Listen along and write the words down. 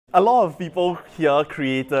a lot of people here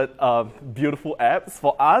created beautiful apps.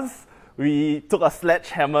 For us, we took a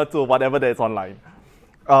sledgehammer to whatever that is online.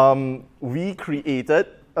 We created,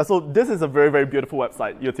 so this is a very, very beautiful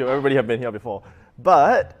website, YouTube. Everybody have been here before.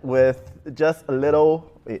 But with just a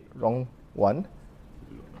little, wait, wrong one.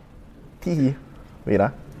 Teehee. Wait,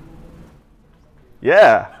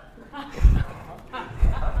 yeah.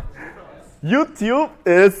 YouTube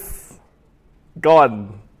is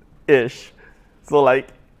gone-ish. So like,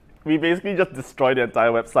 we basically just destroyed the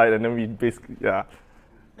entire website, and then we basically, yeah.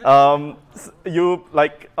 All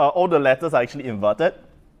the letters are actually inverted.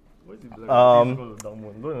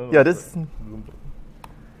 Yeah, this.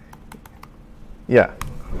 Yeah.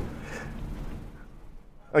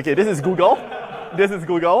 Okay, this is Google. This is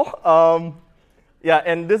Google. Yeah,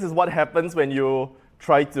 and this is what happens when you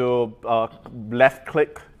try to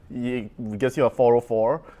left-click. It gives you a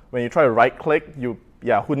 404. When you try to right-click,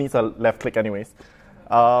 who needs a left-click anyways?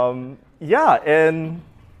 Yeah, and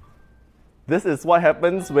this is what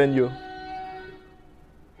happens when you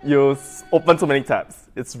open so many tabs.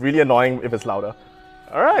 It's really annoying if it's louder.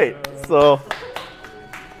 All right, so.